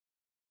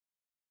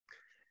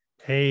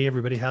Hey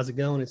everybody, how's it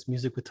going? It's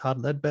Music with Todd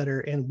Ledbetter,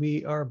 and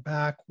we are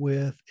back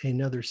with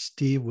another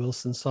Steve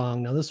Wilson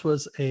song. Now, this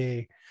was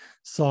a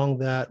song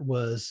that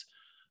was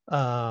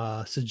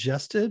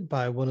suggested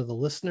by one of the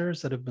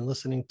listeners that have been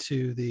listening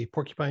to the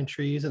Porcupine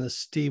Trees and the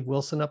Steve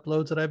Wilson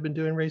uploads that I've been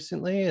doing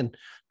recently, and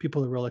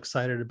people are real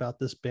excited about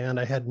this band.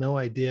 I had no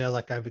idea,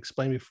 like I've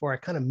explained before, I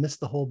kind of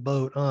missed the whole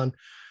boat on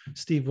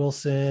Steve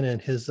Wilson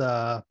and his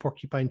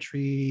Porcupine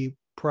Tree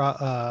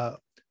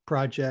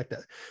project.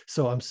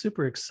 So I'm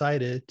super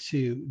excited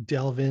to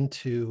delve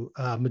into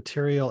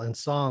material and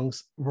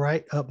songs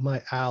right up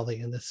my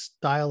alley and the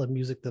style of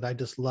music that I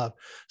just love.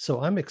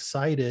 So I'm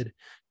excited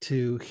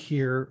to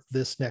hear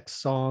this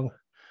next song.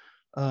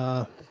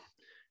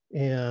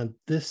 And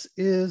this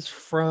is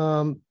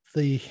from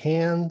the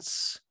Hand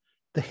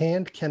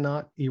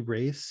Cannot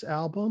Erase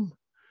album.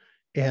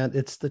 And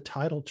it's the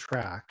title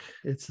track.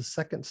 It's the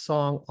second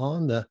song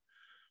on the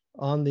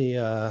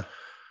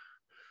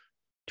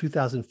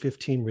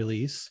 2015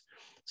 release.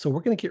 So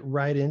we're going to get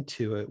right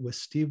into it with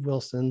Steve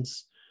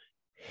Wilson's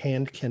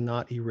Hand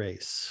Cannot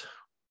Erase.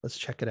 Let's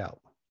check it out.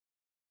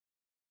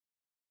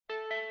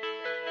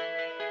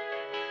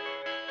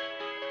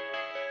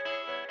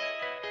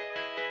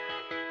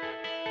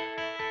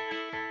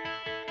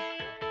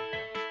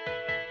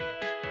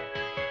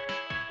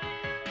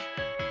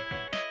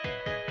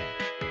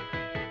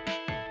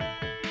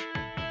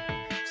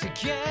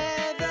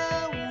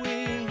 Together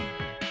we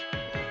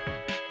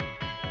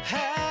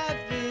have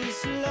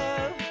this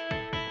love,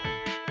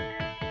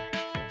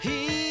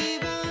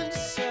 even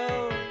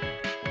so,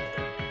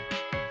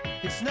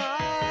 it's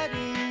not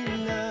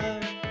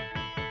enough.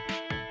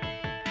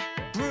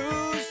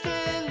 Bruised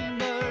and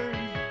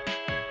burned,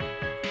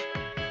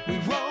 we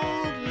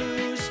won't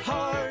lose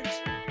heart,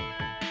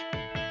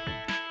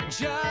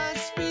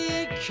 just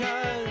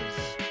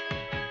because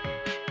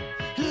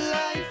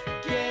life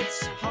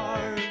gets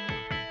hard.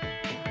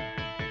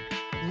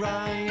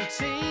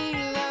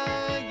 Writing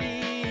long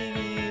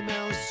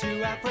emails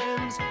to our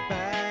friends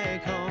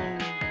back home,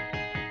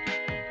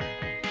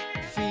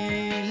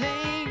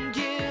 feeling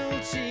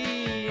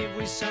guilty if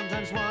we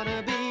sometimes want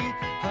to be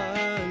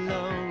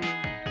alone.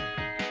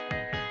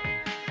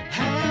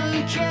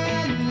 Hand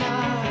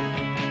cannot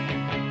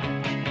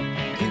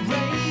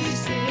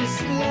erase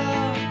this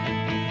love.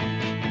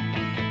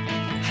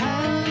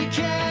 Hand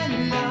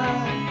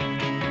cannot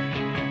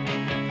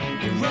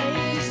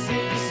erase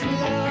this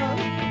love.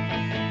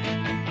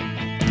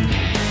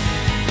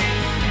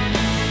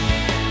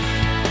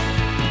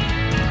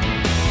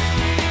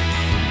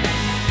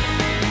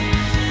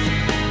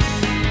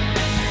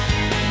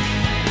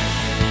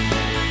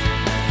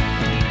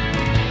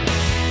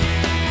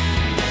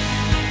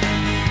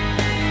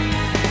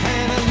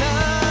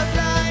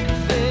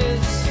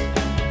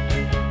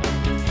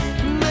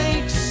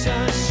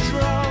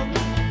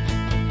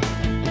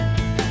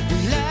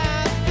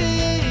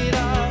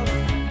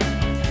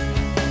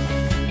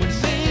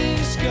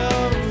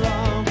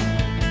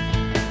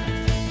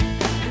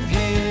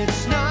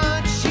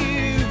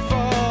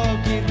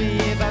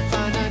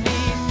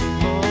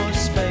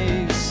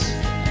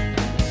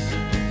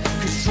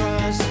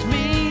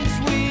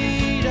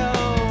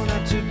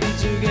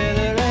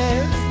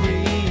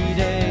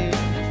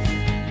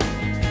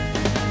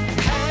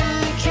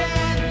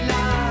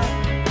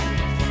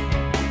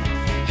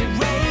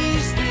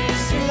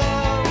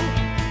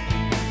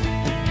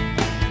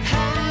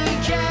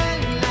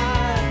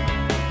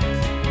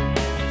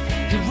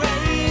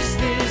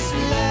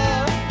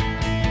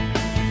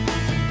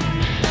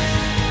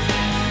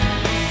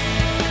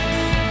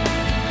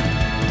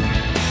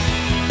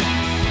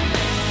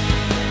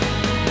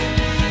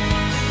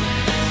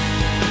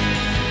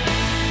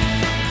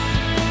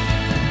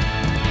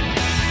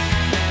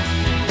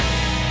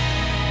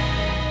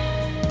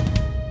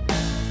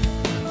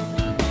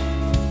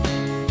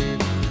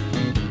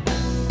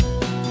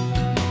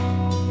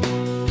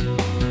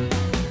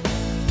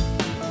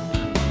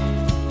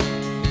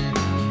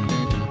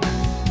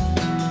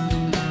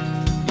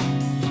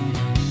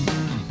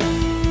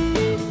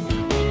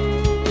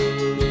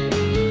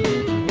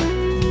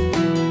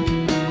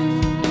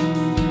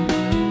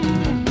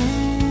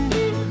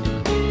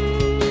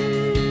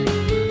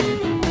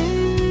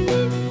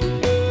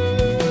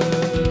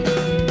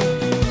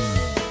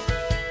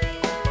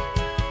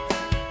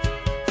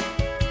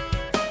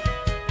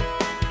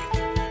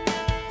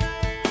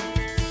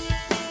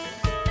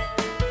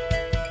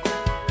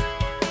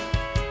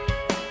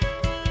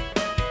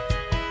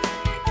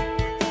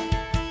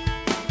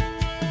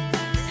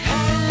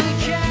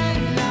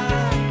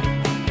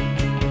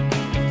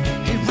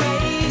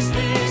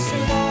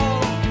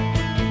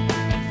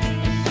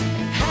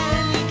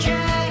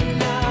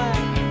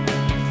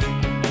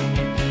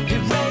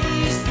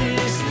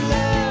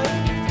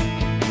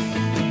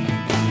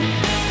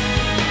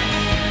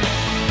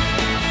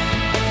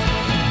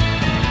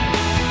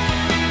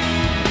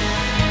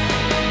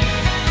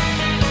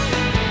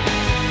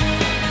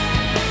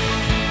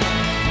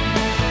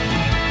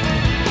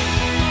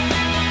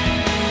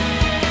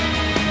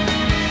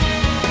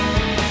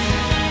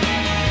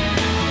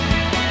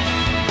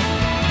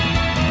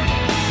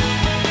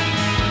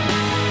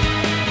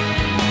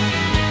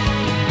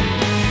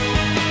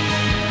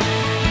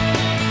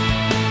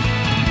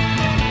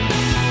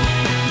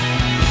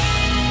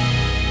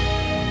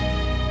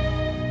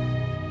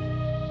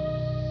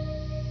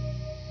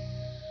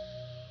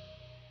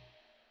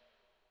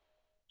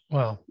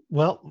 Wow.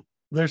 Well,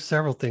 there's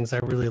several things I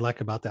really like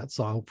about that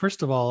song.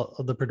 First of all,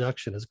 the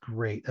production is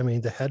great. I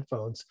mean, the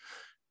headphones.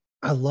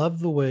 I love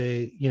the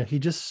way, he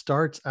just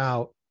starts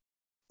out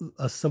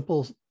a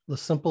simple the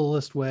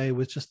simplest way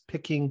with just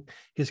picking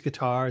his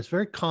guitar. It's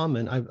very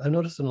common. I've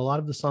noticed in a lot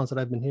of the songs that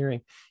I've been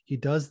hearing, he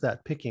does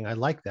that picking. I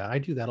like that. I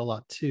do that a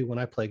lot too when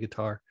I play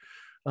guitar.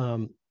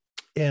 Um,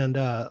 and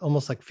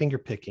almost like finger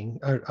picking,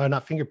 or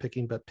not finger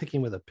picking, but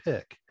picking with a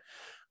pick.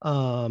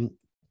 Um,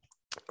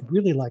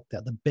 really like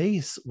that. The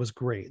bass was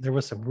great. There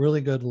was some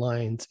really good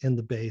lines in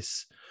the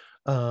bass.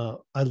 I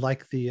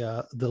like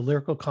the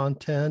lyrical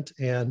content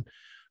and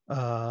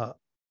uh,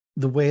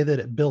 the way that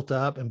it built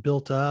up,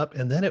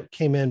 and then it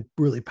came in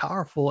really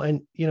powerful.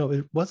 And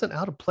it wasn't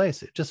out of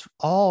place. It just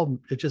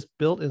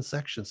built in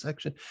section,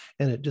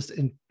 and it just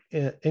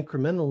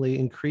incrementally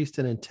increased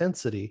in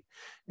intensity,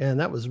 and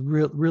that was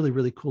really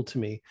really cool to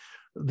me.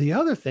 The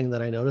other thing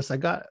that I noticed, I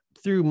got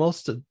through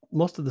most of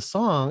the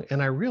song,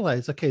 and I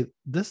realized, okay,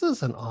 this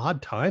is an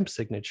odd time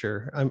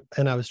signature.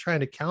 And I was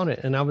trying to count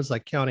it, and I was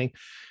like counting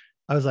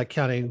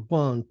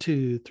 1,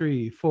 2,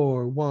 3,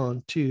 4,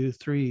 1, 2,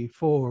 3,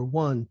 4,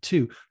 1,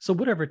 2. So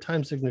whatever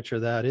time signature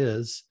that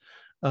is,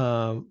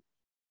 um,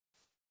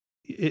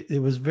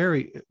 it was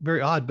very,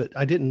 very odd, but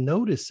I didn't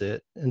notice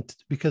it, and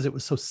because it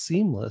was so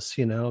seamless,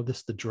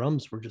 the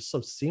drums were just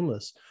so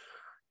seamless.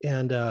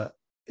 And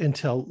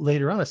until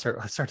later on, I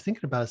started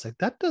thinking about it. It's like,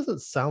 that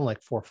doesn't sound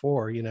like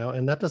 4/4,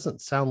 and that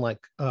doesn't sound like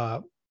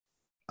uh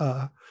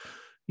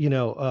you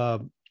know uh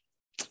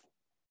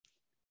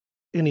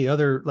any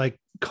other like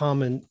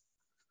common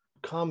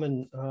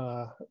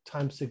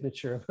time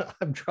signature.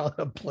 I'm drawing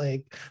a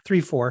blank.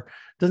 3/4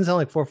 doesn't sound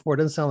like 4/4,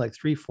 doesn't sound like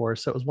 3/4.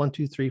 So it was 1,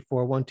 2, 3,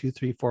 4, 1, 2,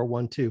 3, 4,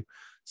 1, 2.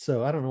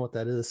 So I don't know what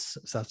that is.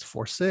 So that's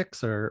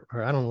 4/6, or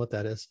I don't know what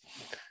that is.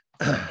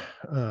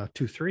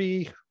 2,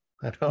 3.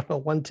 I don't know.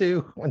 1,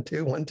 2, 1,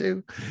 2, 1,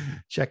 2.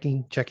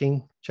 Checking.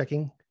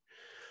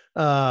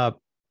 Uh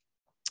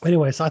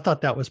anyway, so I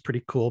thought that was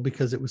pretty cool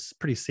because it was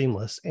pretty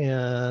seamless,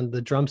 and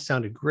the drums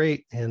sounded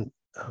great, and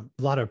a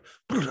lot of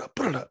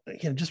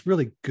just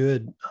really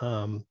good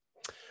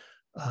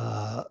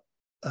uh,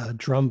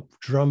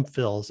 drum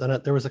fills.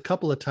 And there was a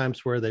couple of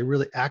times where they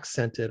really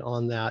accented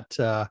on that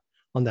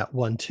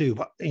 1, 2,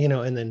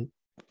 and then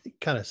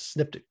kind of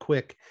snipped it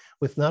quick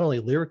with not only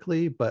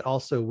lyrically but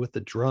also with the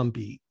drum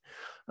beat.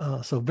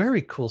 So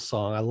very cool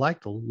song. I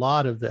liked a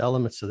lot of the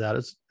elements of that.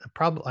 It's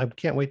probably, I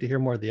can't wait to hear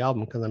more of the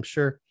album, because I'm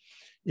sure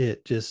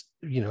it just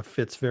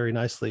fits very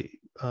nicely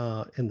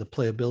in the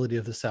playability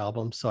of this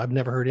album. So I've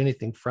never heard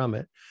anything from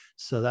it,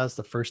 so that's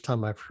the first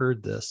time I've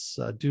heard this.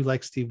 I do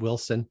like Steve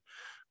Wilson.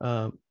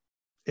 um,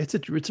 it's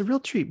a real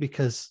treat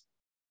because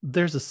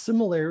there's a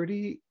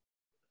similarity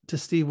to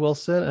Steve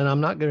Wilson,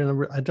 and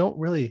I don't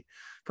really,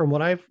 from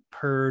what I've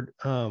heard,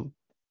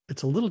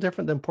 it's a little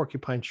different than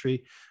Porcupine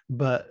Tree,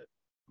 but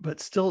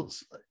still,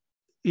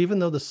 even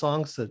though the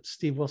songs that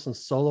Steve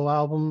Wilson's solo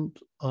album,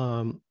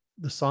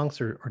 the songs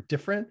are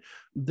different,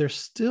 there's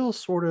still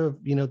sort of,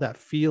 that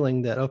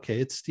feeling that, okay,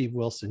 it's Steve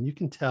Wilson. You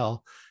can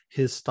tell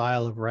his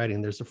style of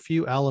writing. There's a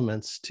few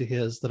elements to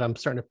his that I'm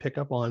starting to pick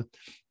up on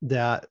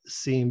that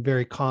seem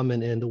very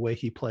common in the way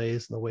he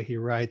plays and the way he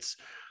writes.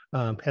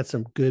 Had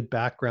some good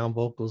background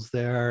vocals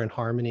there and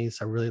harmonies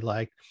I really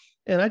like.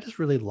 And I just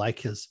really like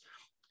his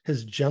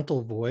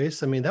gentle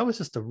voice. I mean, that was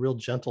just a real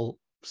gentle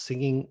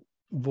singing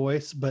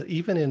voice, but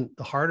even in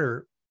the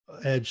harder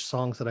edge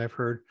songs that I've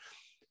heard,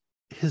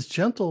 his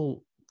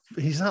gentle,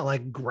 he's not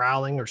like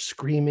growling or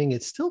screaming.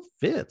 It still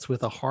fits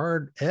with a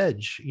hard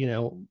edge,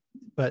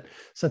 but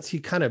since he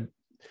kind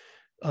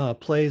of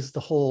plays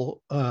the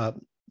whole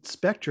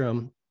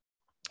spectrum,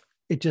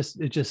 it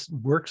just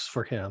works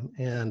for him.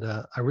 And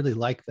I really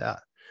like that.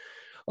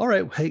 All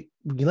right. Hey,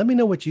 let me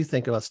know what you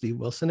think about Steve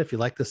Wilson. If you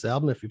like this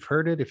album, if you've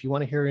heard it, if you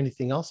want to hear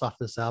anything else off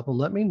this album,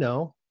 let me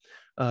know.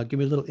 Give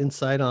me a little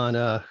insight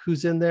on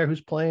who's in there,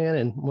 who's playing,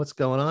 and what's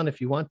going on. If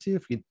you want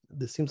to,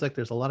 it seems like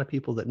there's a lot of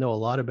people that know a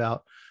lot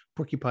about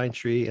Porcupine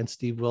Tree and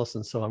Steve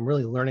Wilson. So I'm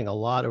really learning a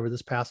lot over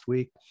this past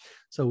week.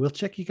 So we'll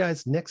check you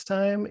guys next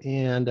time.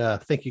 And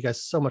thank you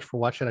guys so much for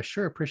watching. I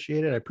sure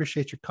appreciate it. I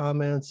appreciate your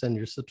comments and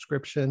your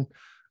subscription,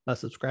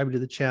 subscribing to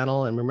the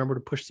channel, and remember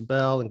to push the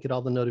bell and get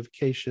all the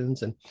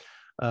notifications. And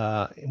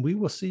we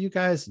will see you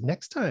guys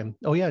next time.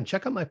 Oh yeah, and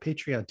check out my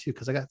Patreon too,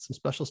 because I got some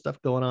special stuff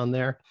going on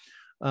there.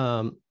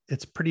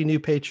 It's pretty new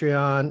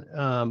Patreon,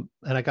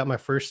 and I got my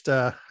first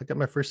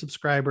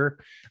subscriber.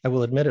 I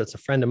will admit it's a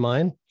friend of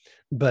mine,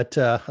 but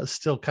it's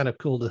still kind of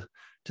cool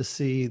to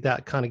see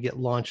that kind of get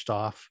launched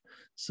off.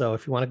 So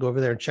if you want to go over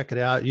there and check it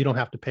out, you don't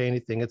have to pay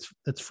anything.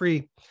 It's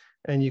free,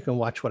 and you can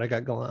watch what I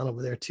got going on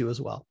over there too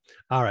as well.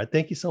 All right,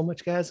 thank you so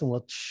much, guys, and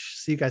we'll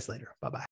see you guys later. Bye bye.